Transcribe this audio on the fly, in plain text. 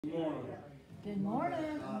Good morning. Good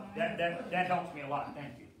morning. That helps me a lot,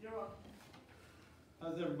 thank you.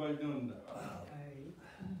 How's everybody doing today?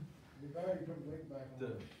 Be better to put the weight back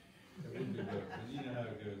on. It would be better, but you know how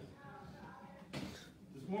it goes.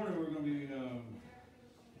 This morning we're going to be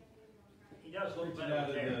He does look preaching better out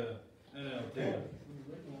of there. the NLT,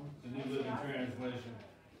 the New Living Translation.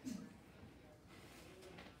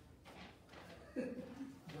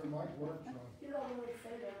 Where Mike works from. You don't really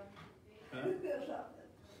say that. Huh?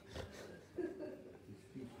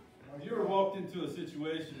 Have you ever walked into a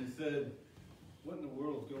situation and said, what in the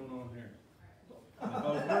world's going on here? And if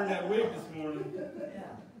I was wearing that wig this morning,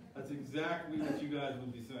 that's exactly what you guys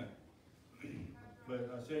would be saying. But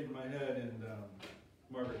I shaved my head, and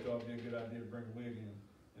Margaret thought it'd be a good idea to bring a wig in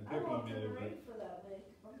and I pick on walked me a in the little ring bit. for that, Nick.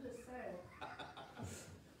 I'm just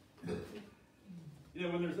saying. You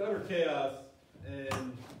know, when there's utter chaos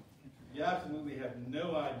and you absolutely have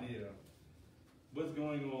no idea what's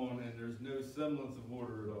going on and there's no semblance of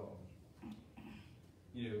order at all.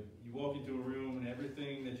 You know, you walk into a room and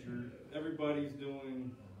everything that everybody's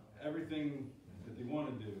doing everything that they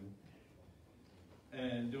want to do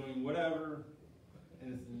and doing whatever,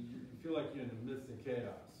 and you feel like you're in the midst of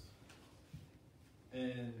chaos.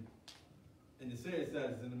 And to say it's that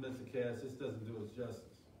it's in the midst of chaos just doesn't do it justice.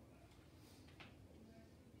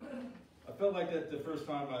 I felt like that the first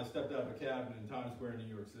time I stepped out of a cabin in Times Square,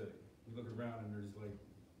 New York City. You look around and there's like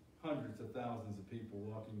hundreds of thousands of people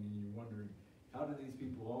walking, and you're wondering, how do these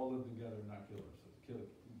people all live together and not kill themselves,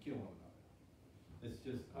 kill one another? It's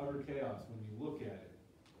just utter chaos when you look at it.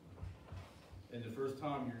 And the first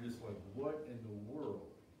time you're just like, what in the world?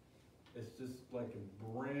 It's just like a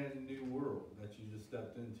brand new world that you just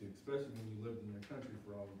stepped into, especially when you lived in your country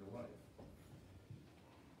for all of your life.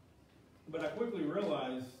 But I quickly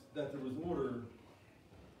realized that there was order,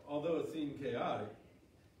 although it seemed chaotic.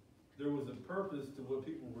 There was a purpose to what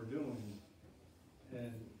people were doing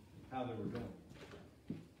and how they were doing.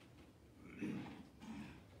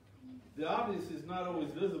 The obvious is not always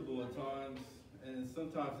visible at times, and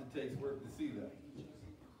sometimes it takes work to see that.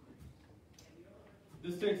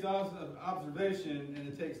 This takes observation, and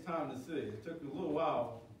it takes time to see. It took a little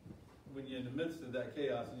while when you're in the midst of that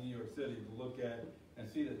chaos in New York City to look at and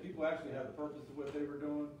see that people actually had a purpose of what they were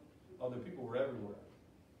doing, although people were everywhere.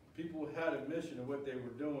 People had a mission of what they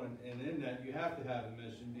were doing, and in that you have to have a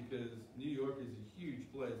mission because New York is a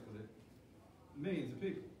huge place with millions of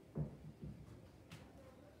people.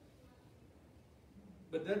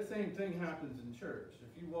 But that same thing happens in church.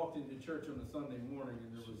 If you walked into church on a Sunday morning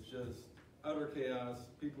and there was just utter chaos,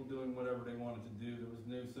 people doing whatever they wanted to do, there was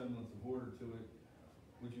no semblance of order to it,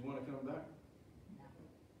 would you want to come back?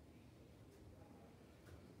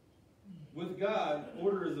 With God,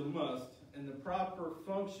 order is a must, and the proper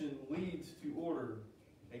function leads to order,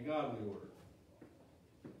 a godly order.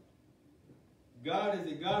 God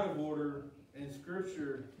is a God of order, and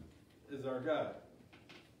Scripture is our guide.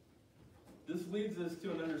 This leads us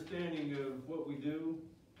to an understanding of what we do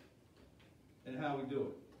and how we do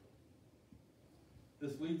it.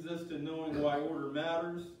 This leads us to knowing why order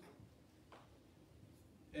matters,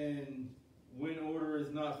 and when order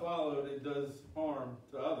is not followed, it does harm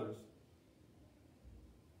to others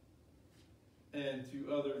and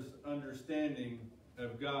to others' understanding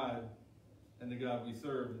of God and the God we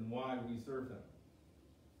serve and why we serve Him.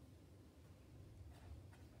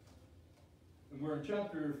 And we're in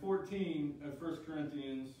chapter 14 of 1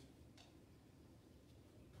 Corinthians.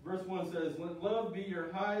 Verse 1 says, let love be your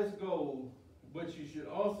highest goal, but you should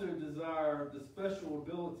also desire the special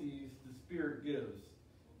abilities the Spirit gives,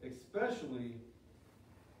 especially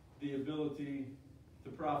the ability to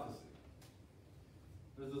prophecy.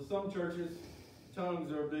 There's some churches,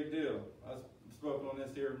 tongues are a big deal. I've spoken on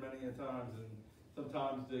this here many a times, and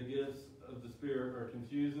sometimes the gifts of the Spirit are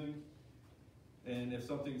confusing. And if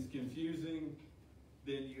something's confusing,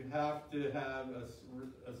 then you have to have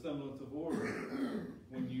a semblance of order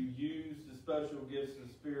when you use the special gifts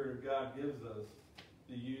the Spirit of God gives us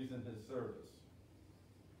to use in His service.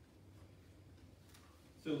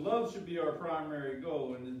 So love should be our primary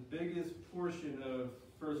goal, and the biggest portion of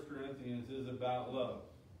 1 Corinthians is about love.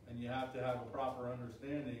 And you have to have a proper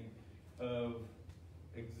understanding of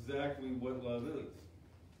exactly what love is.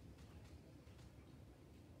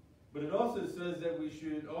 But it also says that we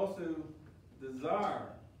should also desire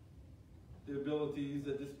the abilities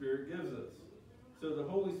that the Spirit gives us. So the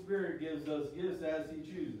Holy Spirit gives us gifts as He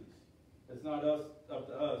chooses. It's not up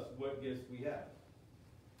to us what gifts we have.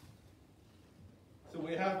 So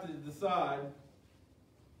we have to decide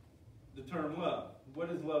the term love. What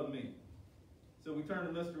does love mean? So we turn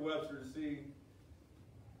to Mr. Webster to see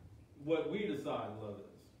what we decide love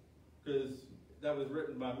is. Because that was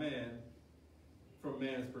written by man from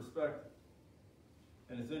man's perspective.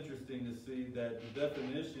 And it's interesting to see that the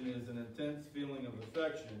definition is an intense feeling of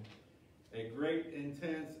affection, a great,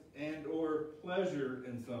 intense, and or pleasure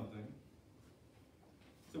in something.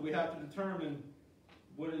 So we have to determine,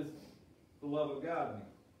 what does the love of God mean?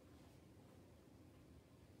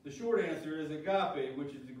 The short answer is agape,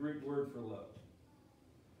 which is the Greek word for love.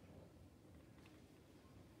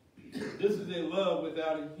 This is a love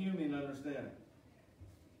without a human understanding.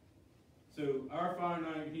 So our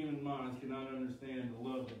finite human minds cannot understand the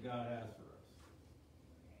love that God has for us.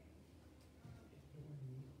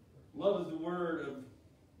 Love is the word of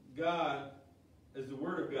God, is the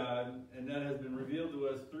word of God, and that has been revealed to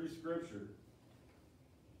us through Scripture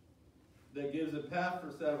that gives a path for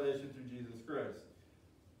salvation through Jesus Christ.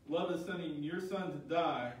 Love is sending your Son to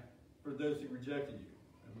die for those who rejected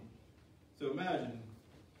you. So imagine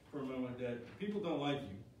for a moment that people don't like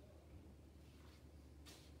you.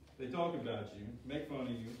 They talk about you, make fun of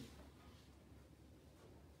you.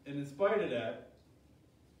 And in spite of that,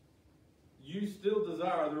 you still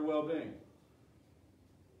desire their well-being.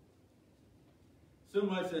 So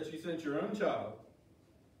much that you sent your own child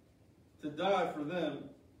to die for them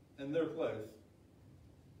in their place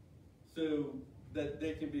so that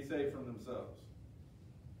they can be saved from themselves.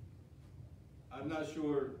 I'm not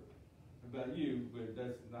sure about you, but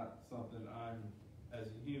that's not something I'm, as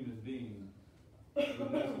a human being,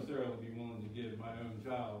 would necessarily be willing to give my own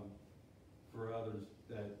child for others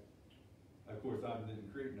that, of course, I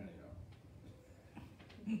didn't create any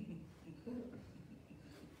of.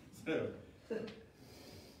 So,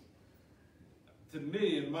 to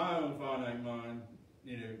me, in my own finite mind,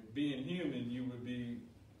 being human, you would be,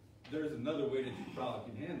 there's another way that you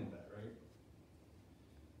probably can handle that,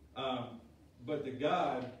 right? But to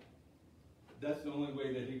God, that's the only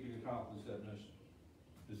way that he can accomplish that mission,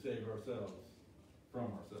 to save ourselves from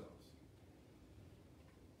ourselves.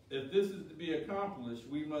 If this is to be accomplished,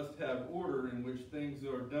 we must have order in which things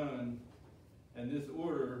are done, and this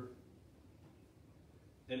order,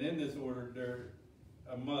 and in this order, there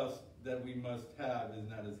a must that we must have, and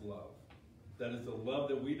that is love. That is a love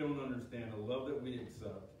that we don't understand, a love that we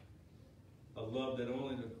accept, a love that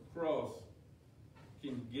only the cross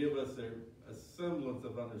can give us a semblance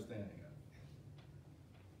of understanding of.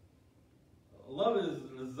 Love is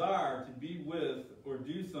a desire to be with or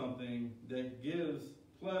do something that gives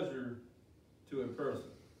pleasure to a person.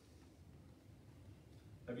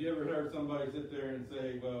 Have you ever heard somebody sit there and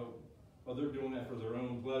say, well, they're doing that for their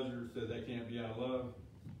own pleasure, so they can't be out of love?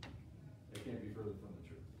 They can't be further from the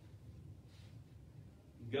truth.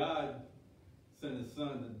 God sent his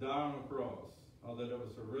Son to die on a cross, although that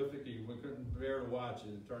was horrific. He couldn't bear to watch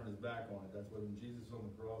it and turned his back on it. That's why when Jesus was on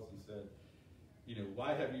the cross, he said,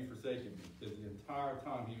 why have you forsaken me? Because the entire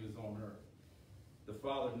time he was on earth, the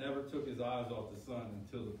Father never took his eyes off the Son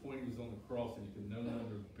until the point he was on the cross and he could no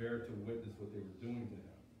longer bear to witness what they were doing to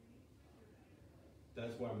him.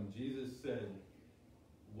 That's why when Jesus said,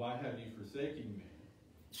 why have you forsaken me?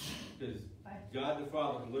 Because God the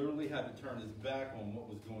Father literally had to turn his back on what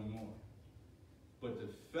was going on. But the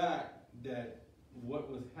fact that what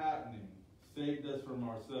was happening saved us from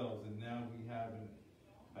ourselves, and now we have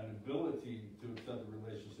an ability to accept the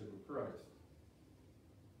relationship with Christ.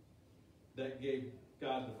 That gave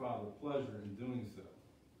God the Father pleasure in doing so,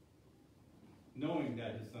 knowing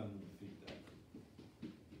that his Son would defeat that.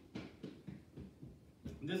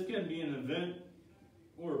 This can be an event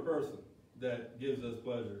or a person that gives us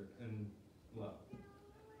pleasure and love.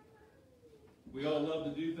 We all love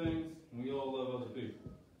to do things, and we all love other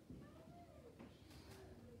people.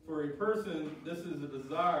 For a person, this is a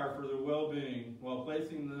desire for their well-being while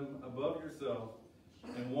placing them above yourself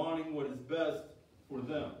and wanting what is best for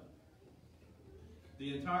them.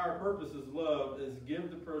 The entire purpose of love is give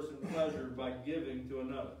the person pleasure by giving to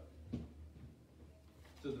another.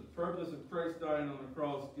 So the purpose of Christ dying on the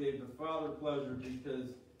cross gave the Father pleasure because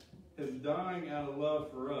him dying out of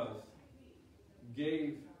love for us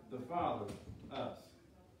gave the Father us.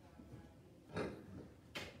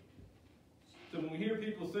 So when we hear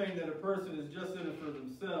people saying that a person is just in it for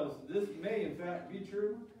themselves, this may in fact be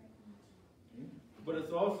true, but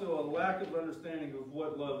it's also a lack of understanding of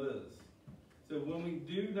what love is. So when we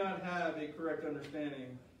do not have a correct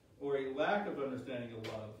understanding or a lack of understanding of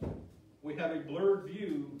love, we have a blurred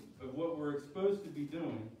view of what we're supposed to be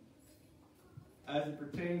doing as it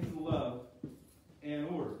pertains to love and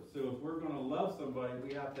order. So if we're going to love somebody,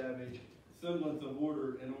 we have to have a semblance of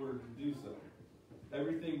order in order to do so.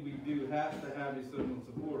 Everything we do has to have a semblance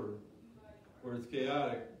of order, or it's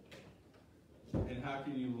chaotic. And how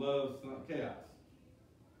can you love chaos?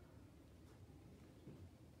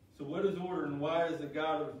 So what is order, and why is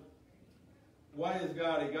God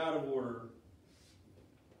a God of order?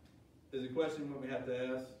 Is a question that we have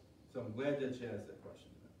to ask. So I'm glad that you asked that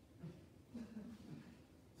question.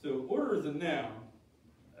 So order is a noun,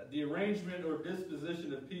 the arrangement or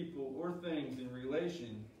disposition of people or things in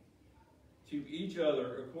relation to each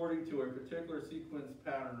other according to a particular sequence,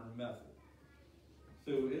 pattern, or method.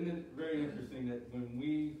 So isn't it very interesting that when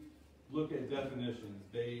we look at definitions,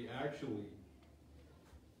 they actually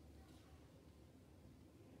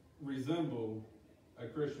resemble a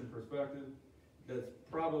Christian perspective? That's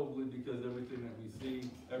probably because everything that we see,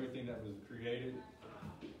 everything that was created,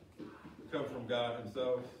 come from God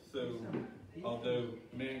himself. So although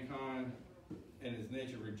mankind and its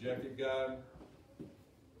nature rejected God,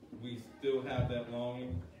 we still have that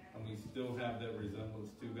longing and we still have that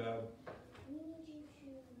resemblance to God.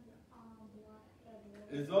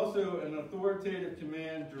 It is also an authoritative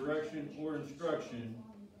command, direction, or instruction,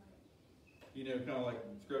 kind of like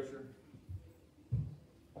Scripture.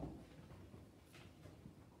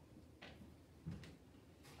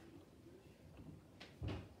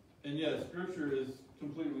 And yes, Scripture is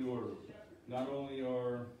completely ordered. Not only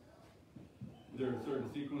are there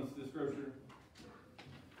certain sequences to Scripture,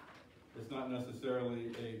 it's not necessarily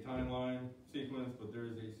a timeline sequence, but there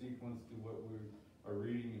is a sequence to what we are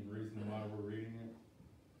reading and the reason why we're reading it.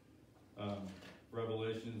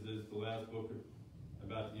 Revelations is the last book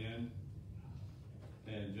about the end,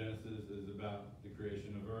 and Genesis is about the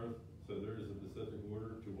creation of earth. So there is a specific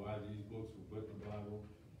order to why these books were put in the Bible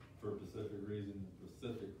for a specific reason, a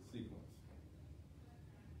specific sequence.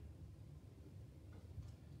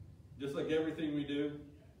 Just like everything we do,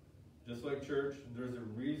 just like church, there's a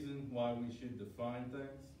reason why we should define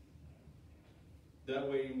things. That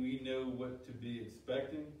way we know what to be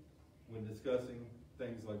expecting when discussing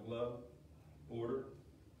things like love, order.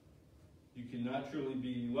 You cannot truly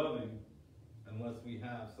be loving unless we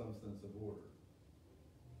have some sense of order.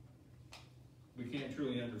 We can't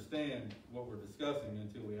truly understand what we're discussing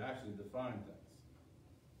until we actually define things.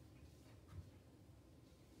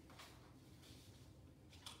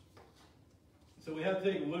 So we have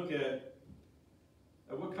to take a look at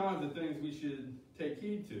what kinds of things we should take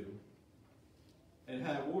heed to and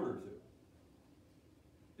have order to.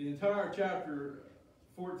 The entire chapter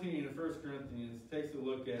 14 of 1 Corinthians takes a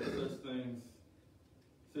look at such things.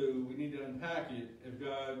 So we need to unpack it. If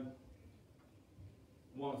God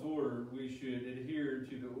wants order, we should adhere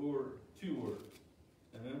to the order.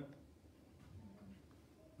 Amen?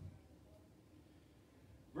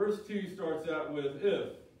 Verse 2 starts out with if.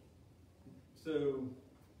 So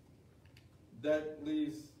that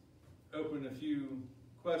leaves open a few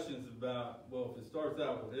questions about, well, if it starts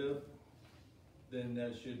out with if, then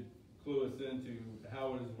that should clue us into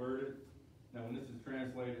how it is worded. Now, when this is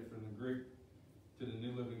translated from the Greek to the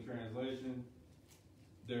New Living Translation,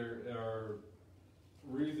 there are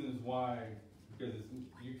reasons why, because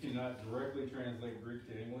you cannot directly translate Greek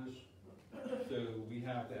to English. So we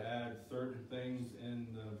have to add certain things in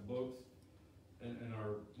the books in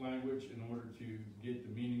our language in order to get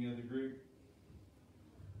the meaning of the Greek.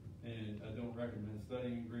 And I don't recommend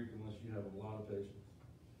studying Greek unless you have a lot of patience.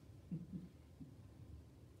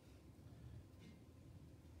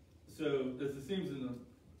 So this seems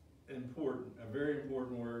a very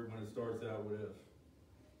important word when it starts out with if.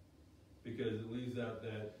 Because it leaves out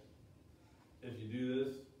that if you do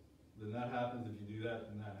this, then that happens. If you do that,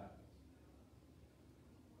 then that happens.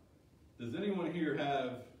 Does anyone here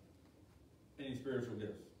have any spiritual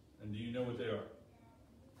gifts? And do you know what they are?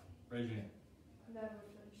 Raise your hand. I never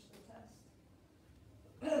finished the test.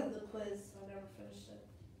 The quiz, I never finished it.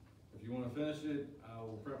 If you want to finish it,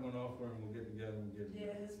 I'll print one off for him. We'll get together and get it.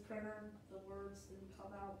 Yeah, his printer, the words didn't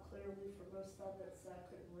come out clearly for most of it, so I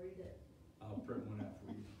couldn't read it. I'll print one out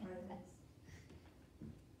for you. Right.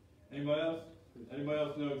 Anybody else? Anybody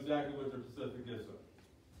else know exactly what their specific gifts are?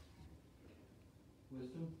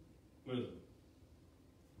 Wisdom? Wisdom.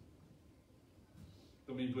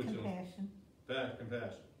 Don't mean put you on. Compassion.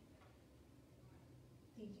 Compassion.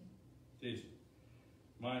 Teaching. Teaching.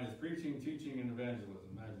 Mine is preaching, teaching, and evangelism.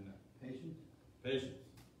 Imagine that. Patience? Patience.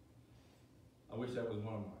 I wish that was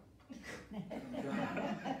one of mine.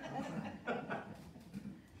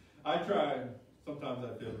 I try. Sometimes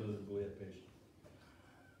I feel miserably at patience.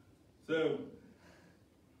 So,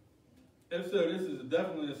 if so, this is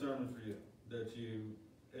definitely a sermon for you. That you,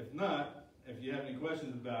 if not, if you have any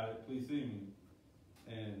questions about it, please see me.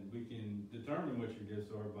 And we can determine what your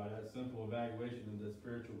gifts are by that simple evaluation of the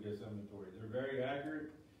spiritual gifts inventory. They're very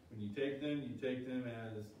accurate. When you take them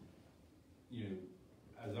as,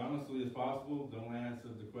 as honestly as possible. Don't answer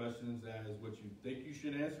the questions as what you think you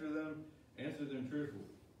should answer them. Answer them truthfully.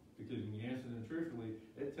 Because when you answer them truthfully,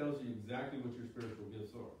 it tells you exactly what your spiritual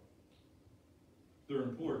gifts are. They're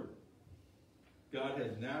important. God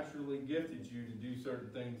has naturally gifted you to do certain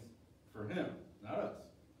things for Him, not us.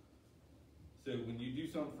 So when you do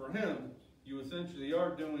something for Him, you essentially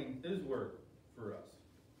are doing His work for us.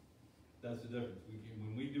 That's the difference.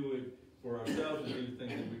 When we do it for ourselves and do the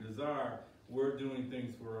things that we desire, we're doing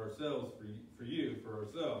things for ourselves, for you, for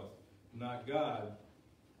ourselves, not God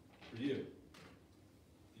for you.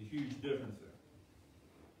 It's a huge difference there.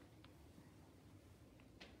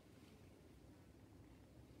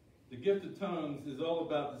 The gift of tongues is all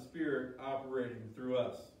about the Spirit operating through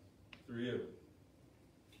us, through you.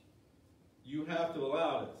 You have to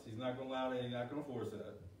allow this. He's not going to allow it, he's not going to force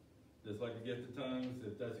that. Just like the gift of tongues,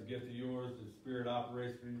 if that's a gift of yours, the Spirit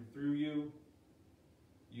operates through you.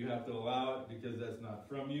 You have to allow it because that's not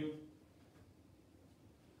from you.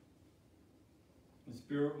 The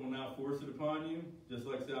Spirit will not force it upon you. Just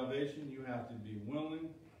like salvation, you have to be willing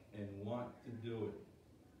and want to do it.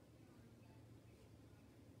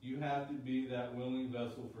 You have to be that willing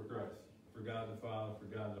vessel for Christ, for God the Father, for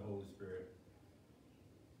God the Holy Spirit.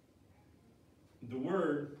 The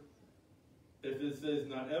Word, if it says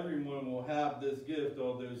not everyone will have this gift,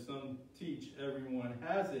 although some teach everyone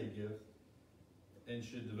has a gift and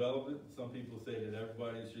should develop it. Some people say that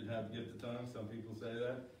everybody should have the gift of tongues. Some people say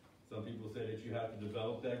that. Some people say that you have to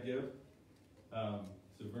develop that gift.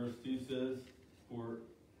 So verse 2 says, for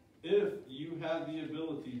if you have the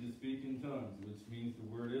ability to speak in tongues, which means the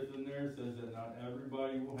word if in there says that not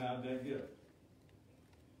everybody will have that gift.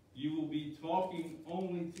 You will be talking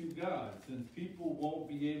only to God, since people won't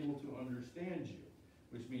be able to understand you,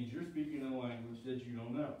 which means you're speaking a language that you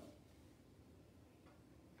don't know.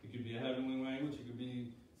 It could be a heavenly language. It could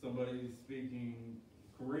be somebody speaking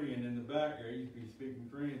Korean in the back there. You could be speaking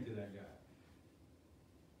Korean to that guy.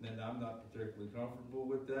 And I'm not particularly comfortable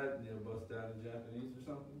with that, bust out in Japanese or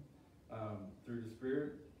something. Through the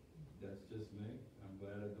Spirit, that's just me. I'm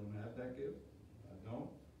glad I don't have that gift. I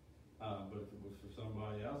don't. But if it was for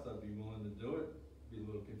somebody else, I'd be willing to do it. It'd be a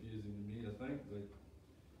little confusing to me, I think, but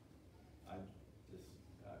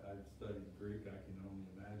I've studied Greek. I can only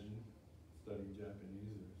imagine studying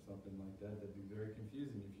Japanese or something like that. That'd be very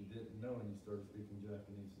confusing if you didn't know and you started speaking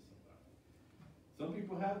Japanese to somebody. Some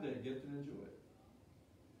people have that gift and enjoy it.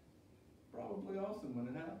 Probably awesome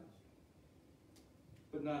when it happens.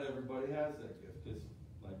 But not everybody has that gift, because,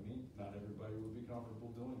 like me, not everybody would be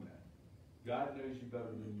comfortable doing that. God knows you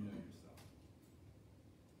better than you know yourself.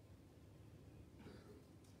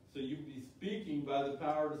 So you'll be speaking by the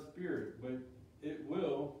power of the Spirit, but it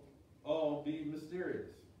will all be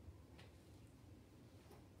mysterious.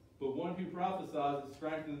 But one who prophesies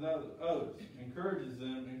strengthens others, encourages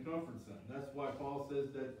them, and comforts them. That's why Paul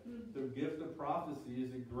says that the gift of prophecy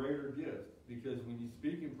is a greater gift. Because when you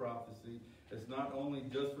speak in prophecy, it's not only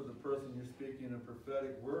just for the person you're speaking a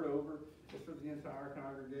prophetic word over, it's for the entire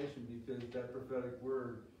congregation, because that prophetic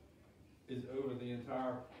word is over the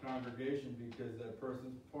entire congregation because that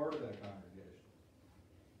person's part of that congregation.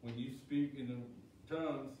 When you speak in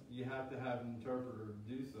tongues, you have to have an interpreter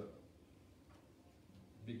to do so.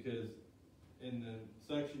 Because in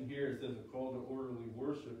the section here, it says a call to orderly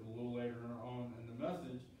worship. A little later on in the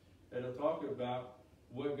message, it'll talk about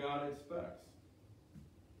what God expects.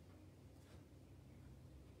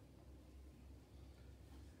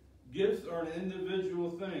 Gifts are an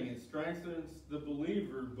individual thing. It strengthens the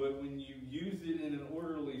believer, but when you use it in an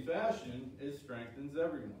orderly fashion, it strengthens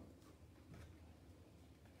everyone.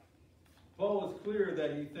 Paul is clear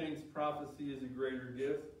that he thinks prophecy is a greater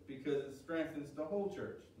gift because it strengthens the whole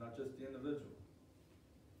church, not just the individual.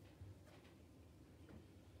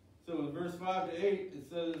 So in verse 5 to 8, it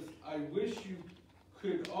says, I wish you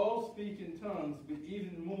could all speak in tongues, but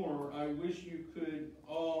even more, I wish you could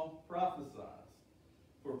all prophesy.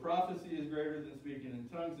 For prophecy is greater than speaking in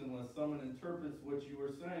tongues unless someone interprets what you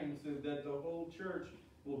are saying, so that the whole church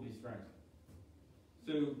will be strengthened.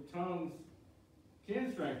 So tongues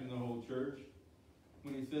can strengthen the whole church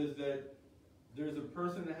when he says that there's a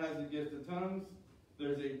person that has the gift of tongues,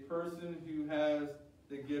 there's a person who has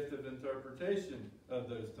the gift of interpretation of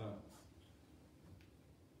those tongues.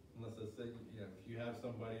 Unless I say, if you have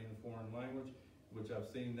somebody in a foreign language, which I've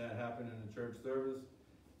seen that happen in a church service,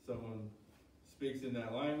 someone speaks in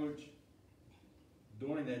that language.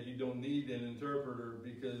 During that, you don't need an interpreter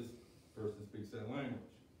because the person speaks that language.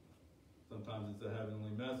 Sometimes it's a heavenly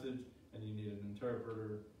message, and you need an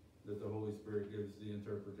interpreter that the Holy Spirit gives the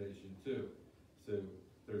interpretation to. So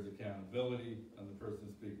there's accountability on the person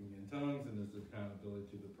speaking in tongues, and there's accountability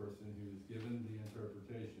to the person who is given the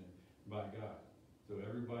interpretation by God. So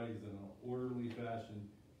everybody's in an orderly fashion,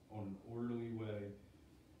 on an orderly way,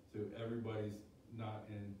 so everybody's not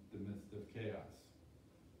in the midst of chaos.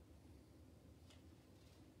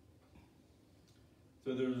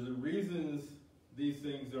 So there's the reasons these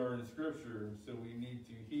things are in Scripture, so we need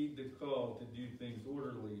to heed the call to do things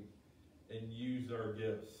orderly and use our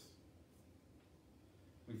gifts.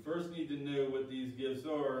 We first need to know what these gifts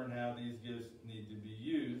are and how these gifts need to be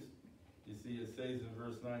used. You see, it says in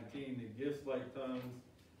verse 19 that gifts like tongues,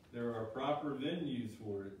 there are proper venues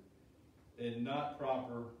for it and not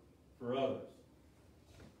proper for others.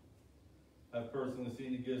 I've personally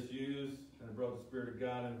seen the gifts used and it brought the Spirit of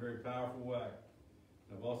God in a very powerful way.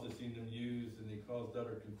 I've also seen them used and they caused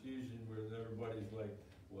utter confusion where everybody's like,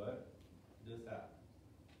 what just happened?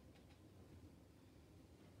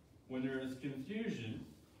 When there is confusion,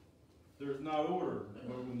 there's not order.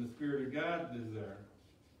 But when the Spirit of God is there,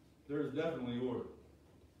 there's definitely order.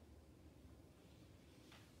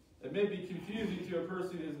 It may be confusing to a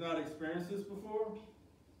person who has not experienced this before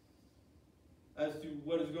as to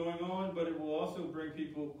what is going on, but it will also bring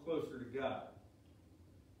people closer to God.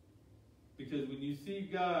 Because when you see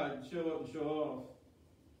God show up and show off,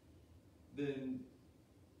 then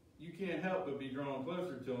you can't help but be drawn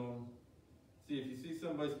closer to Him. See, if you see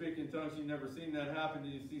somebody speak in tongues, you've never seen that happen,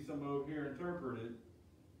 and you see somebody over here interpret it,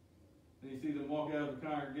 and you see them walk out of the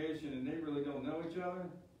congregation and they really don't know each other,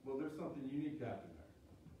 well, there's something unique happening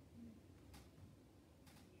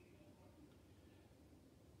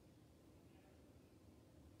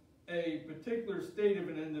there. A particular state of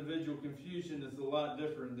an individual confusion is a lot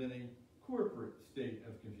different than a corporate state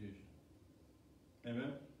of confusion.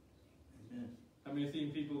 Amen? Amen. How many have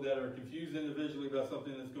seen people that are confused individually about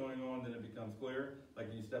something that's going on, then it becomes clear?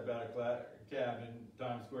 Like you step out of a cab in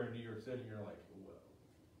Times Square in New York City, and you're like, whoa.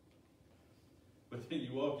 But then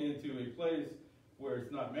you walk into a place where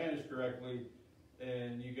it's not managed correctly,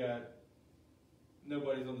 and you got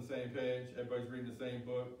nobody's on the same page, everybody's reading the same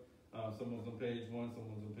book. Someone's on page 1,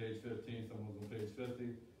 someone's on page 15, someone's on page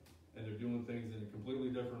 50, and they're doing things in a completely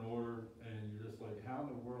different order, and you're just like, how in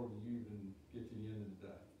the world do you even get to the end of the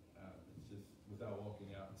day? It's just without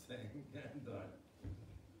walking out and saying, yeah, I'm done.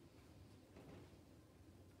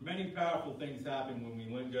 Many powerful things happen when we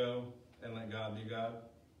let go and let God be God.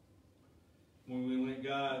 When we let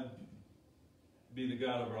God be the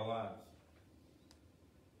God of our lives.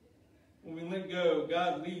 When we let go,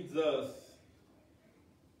 God leads us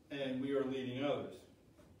and we are leading others.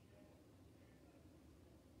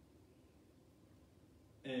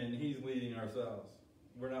 And He's leading ourselves.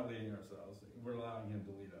 We're not leading ourselves. We're allowing Him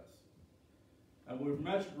to lead us. I would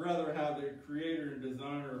much rather have the creator and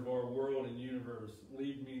designer of our world and universe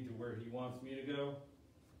lead me to where He wants me to go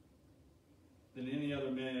than any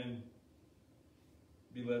other man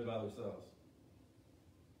be led by themselves.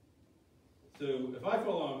 So if I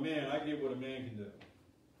follow a man, I get what a man can do.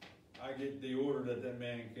 I get the order that that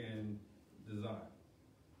man can design.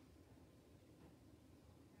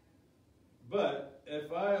 But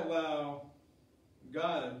if I allow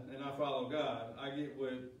God and I follow God, I get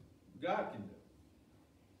what God can do.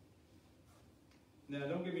 Now,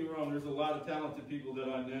 don't get me wrong, there's a lot of talented people that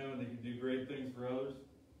I know and they can do great things for others.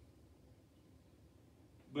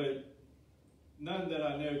 But none that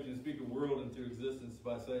I know can speak a world into existence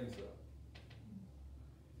by saying so.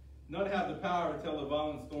 None have the power to tell a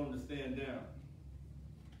violent storm to stand down.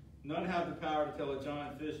 None have the power to tell a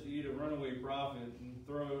giant fish to eat a runaway prophet and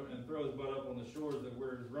throw his butt up on the shores of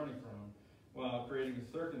where he's running from, while creating a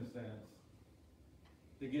circumstance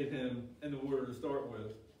to get him in the water to start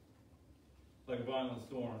with, like a violent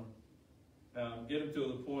storm. Get them to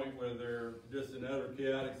the point where they're just in utter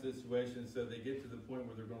chaotic situations, so they get to the point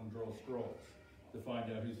where they're going to draw straws to find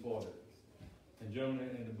out whose fault it is. And Jonah,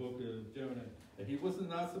 in the book of Jonah, and he was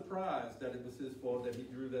not surprised that it was his fault that he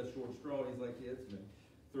drew that short straw. He's like, yeah, it's me.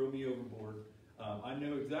 Throw me overboard. I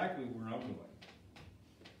know exactly where I'm going.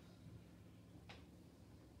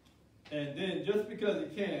 And then, just because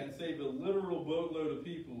he can, save a literal boatload of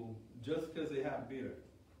people just because they happen to be there.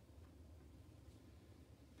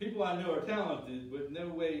 People I know are talented, but no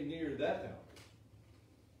way near that talented.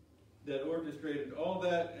 That orchestrated all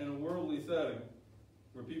that in a worldly setting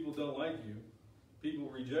where people don't like you, people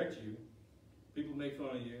reject you, people make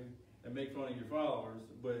fun of you and make fun of your followers,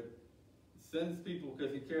 but sends people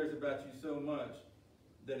because He cares about you so much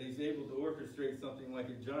that He's able to orchestrate something like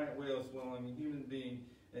a giant whale swallowing a human being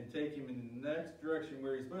and take him in the next direction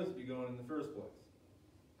where he's supposed to be going in the first place.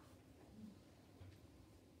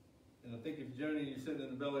 And I think if Jonah, you're sitting in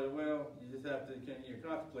the belly of the whale, you just have to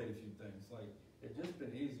contemplate a few things. Like, it'd just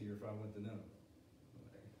been easier if I went to Nineveh.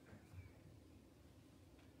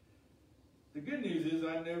 The good news is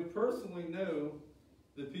I personally know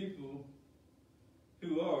the people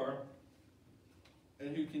who are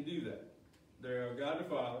and who can do that. There are God the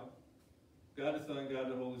Father, God the Son, God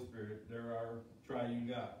the Holy Spirit. They're our triune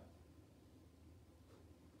God.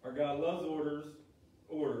 Our God loves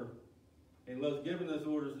order, and He loves giving us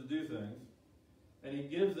orders to do things, and He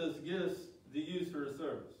gives us gifts to use for His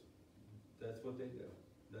service. That's what they do.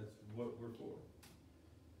 That's what we're for.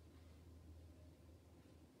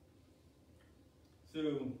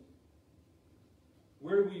 So,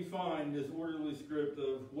 where do we find this orderly script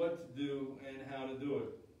of what to do and how to do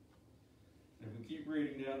it? And if we keep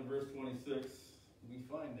reading down to verse 26, we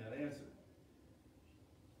find that answer.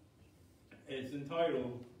 It's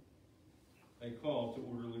entitled, A Call to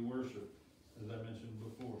Orderly Worship, as I mentioned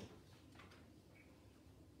before.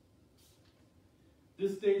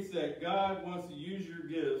 This states that God wants to use your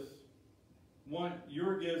gifts, want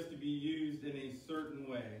your gifts to be used in a certain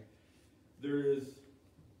way. There is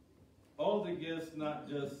all the gifts, not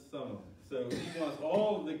just some of them. So He wants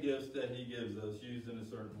all of the gifts that He gives us used in a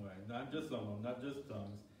certain way. Not just some of them, not just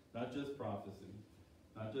tongues, not just prophecy,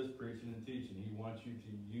 not just preaching and teaching. He wants you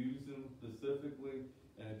to use them specifically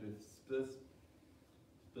and in a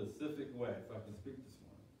specific way. If I can speak this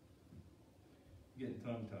morning. I'm getting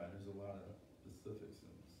tongue-tied. There's a lot of specifics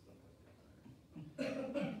and stuff like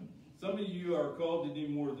that. Some of you are called to do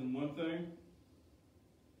more than one thing.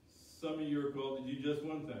 Some of you are called to do just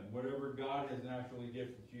one thing. Whatever God has naturally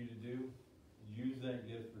gifted you to do, use that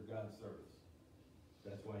gift for God's service.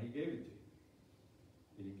 That's why He gave it to you.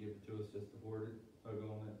 He didn't give it to us just to hoard it, hug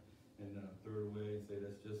on it, and throw it away and say,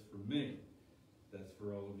 that's just for me. That's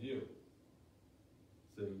for all of you.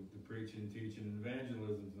 So the preaching, teaching, and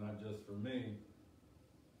evangelism is not just for me.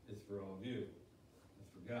 It's for all of you. It's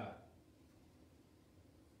for God.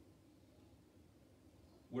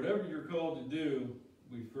 Whatever you're called to do,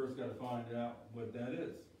 we first got to find out what that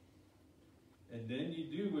is. And then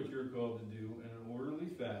you do what you're called to do in an orderly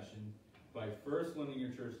fashion by first letting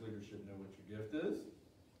your church leadership know what your gift is.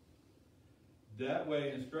 That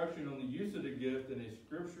way, instruction on the use of the gift and a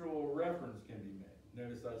scriptural reference can be made.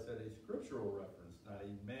 Notice I said a scriptural reference, not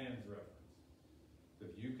a man's reference.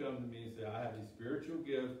 If you come to me and say, I have a spiritual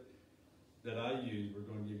gift that I use, we're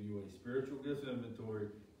going to give you a spiritual gifts inventory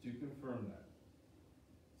to confirm that.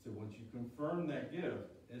 So once you confirm that gift,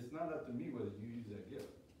 it's not up to me whether you use that gift.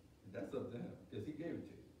 That's up to Him, because He gave it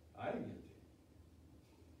to you. I didn't give it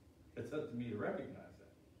to you. It's up to me to recognize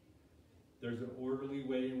that. There's an orderly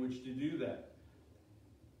way in which to do that.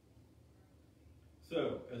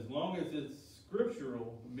 So, as long as it's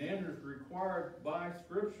scriptural, manners required by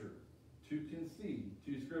Scripture to concede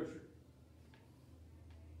to Scripture.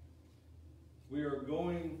 We are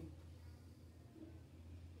going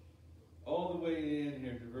all the way in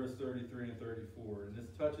here to verse 33 and 34, and this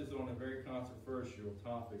touches on a very controversial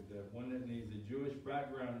topic, one that needs a Jewish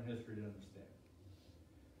background and history to understand.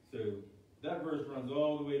 So that verse runs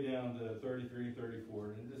all the way down to 33, 34,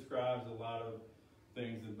 and it describes a lot of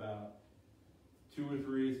things about 2 or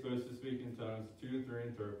 3 supposed to speak in tongues, 2 or 3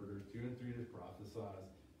 interpreters, 2 or 3 to prophesy,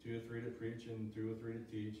 2 or 3 to preach, and 2 or 3 to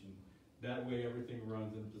teach, and that way everything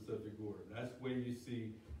runs in specific order. That's where you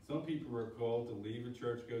see some people are called to leave a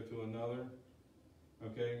church, go to another,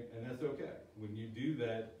 okay? And that's okay. When you do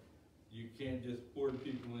that, you can't just hoard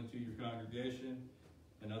people into your congregation.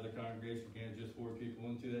 Another congregation can't just hoard people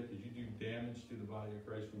into that, because you do damage to the body of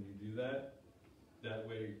Christ when you do that. That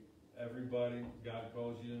way, everybody, God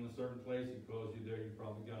calls you in a certain place, He calls you there, you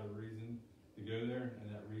probably got a reason to go there,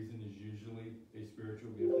 and that reason is usually a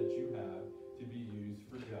spiritual gift that you have to be used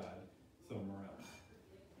for God somewhere else.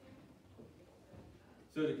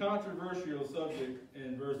 So the controversial subject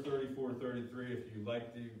in verse 34, 33, if you'd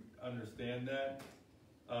like to understand that,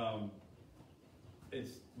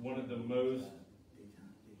 it's one of the most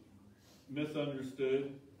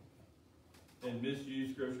misunderstood and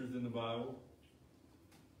misused scriptures in the Bible.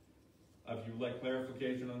 If you'd like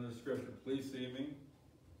clarification on this scripture, please see me.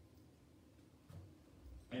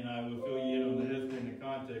 And I will fill you in on the history and the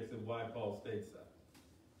context of why Paul states that.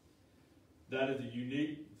 That is a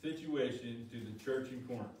unique situation to the church in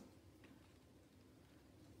Corinth.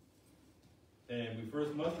 And we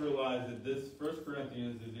first must realize that this 1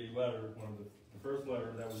 Corinthians is a letter, one of the first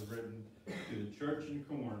letter that was written to the church in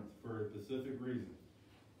Corinth for a specific reason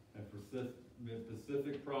and for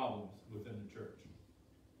specific problems within the church.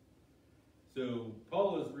 So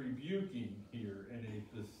Paul is rebuking here in a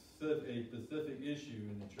specific issue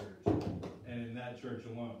in the church and in that church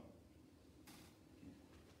alone.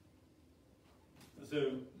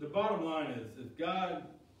 So the bottom line is, if God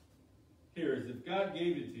gave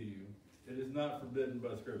it to you, it is not forbidden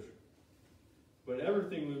by Scripture. But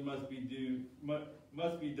everything must be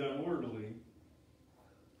done orderly,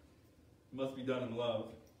 must be done in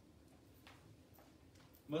love,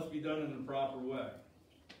 must be done in the proper way.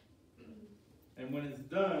 And when it's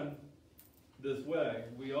done this way,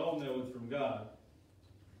 we all know it's from God,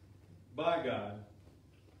 by God,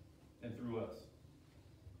 and through us.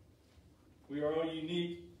 We are all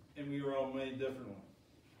unique, and we are all made differently.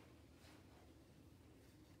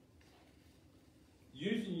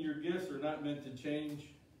 Using your gifts are not meant to change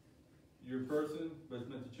your person, but it's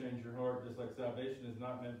meant to change your heart, just like salvation is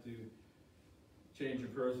not meant to change your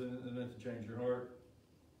person, it's meant to change your heart.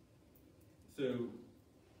 So,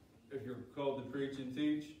 if you're called to preach and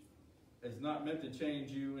teach, it's not meant to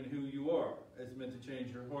change you and who you are. It's meant to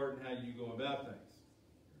change your heart and how you go about things.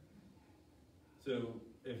 So,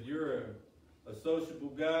 if you're a sociable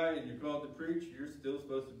guy and you're called to preach, you're still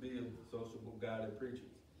supposed to be a sociable guy that preaches.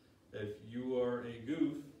 If you are a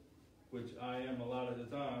goof, which I am a lot of the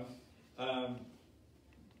time,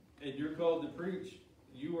 and you're called to preach,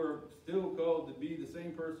 you are still called to be the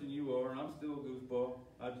same person you are. I'm still a goofball.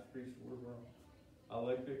 I just preach the word wrong. I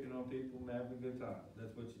like picking on people and having a good time.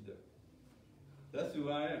 That's what you do. That's who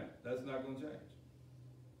I am. That's not going to change.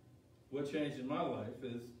 What changed in my life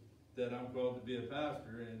is that I'm called to be a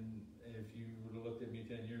pastor, and if you would have looked at me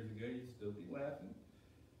 10 years ago, you'd still be laughing.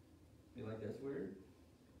 Be like, that's weird.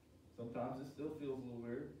 Sometimes it still feels a little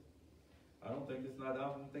weird. I don't think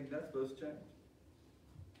that's supposed to change.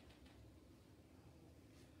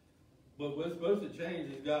 But what's supposed to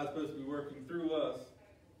change is God's supposed to be working through us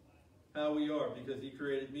how we are, because He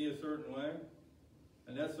created me a certain way,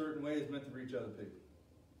 and that certain way is meant to reach other people.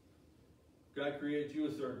 God created you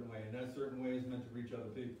a certain way, and that certain way is meant to reach other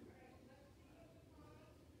people.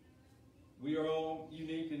 We are all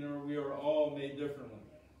unique, and we are all made differently.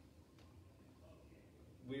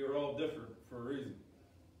 We are all different for a reason.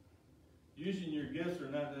 Using your gifts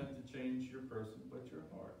are not meant to change your person, but your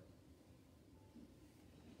heart.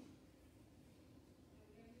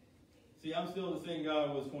 See, I'm still the same guy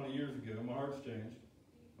I was 20 years ago. My heart's changed.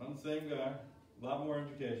 I'm the same guy. A lot more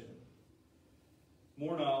education.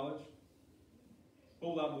 More knowledge. A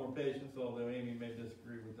whole lot more patience, although Amy may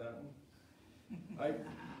disagree with that one.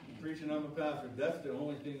 Preaching, I'm a pastor. That's the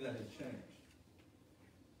only thing that has changed.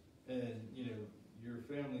 And, your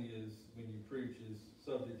family is, when you preach, is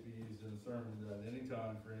subject to be used in a sermon at any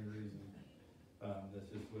time for any reason.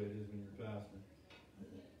 That's just the way it is when you're a pastor.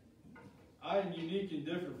 I am unique and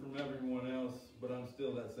different from everyone else, but I'm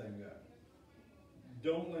still that same guy.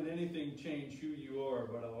 Don't let anything change who you are,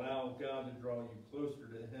 but allow God to draw you closer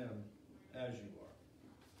to Him as you are.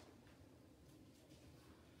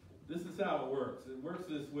 This is how it works. It works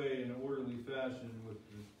this way in an orderly fashion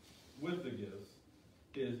with the gifts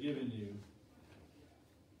He has given you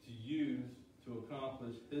to use to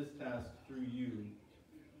accomplish His task through you.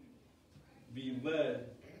 Be led,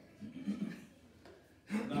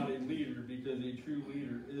 not a leader, because a true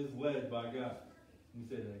leader is led by God. Let me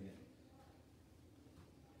say that again.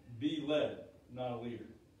 Be led, not a leader,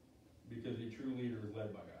 because a true leader is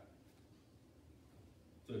led by God.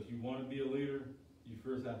 So if you want to be a leader, you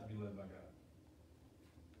first have to be led by God.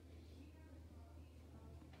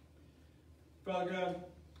 Father God,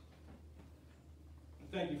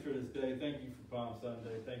 thank you for this day. Thank you for Palm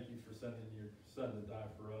Sunday. Thank you for sending your Son to die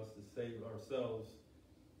for us, to save ourselves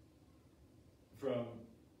from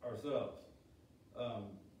ourselves.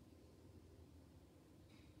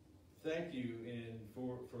 Thank you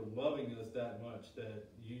for loving us that much, that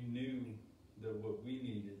you knew that what we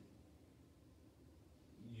needed.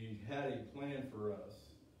 You had a plan for us.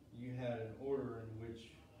 You had an order in which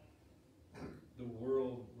the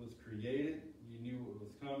world was created. You knew what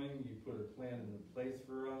was coming. You put a plan into place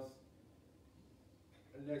for us.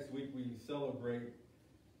 And next week we celebrate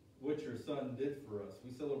what your Son did for us.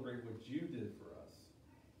 We celebrate what you did for us.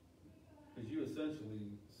 Because you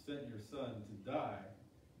essentially sent your Son to die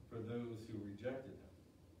for those who rejected Him.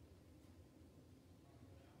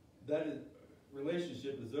 That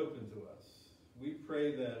relationship is open to us. We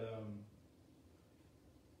pray that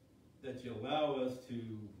that you allow us to,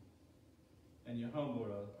 and you humble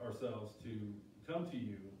ourselves to come to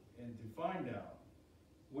you and to find out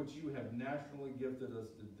what you have naturally gifted us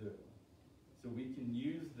to do, so we can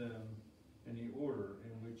use them in the order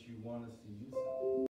in which you want us to use them.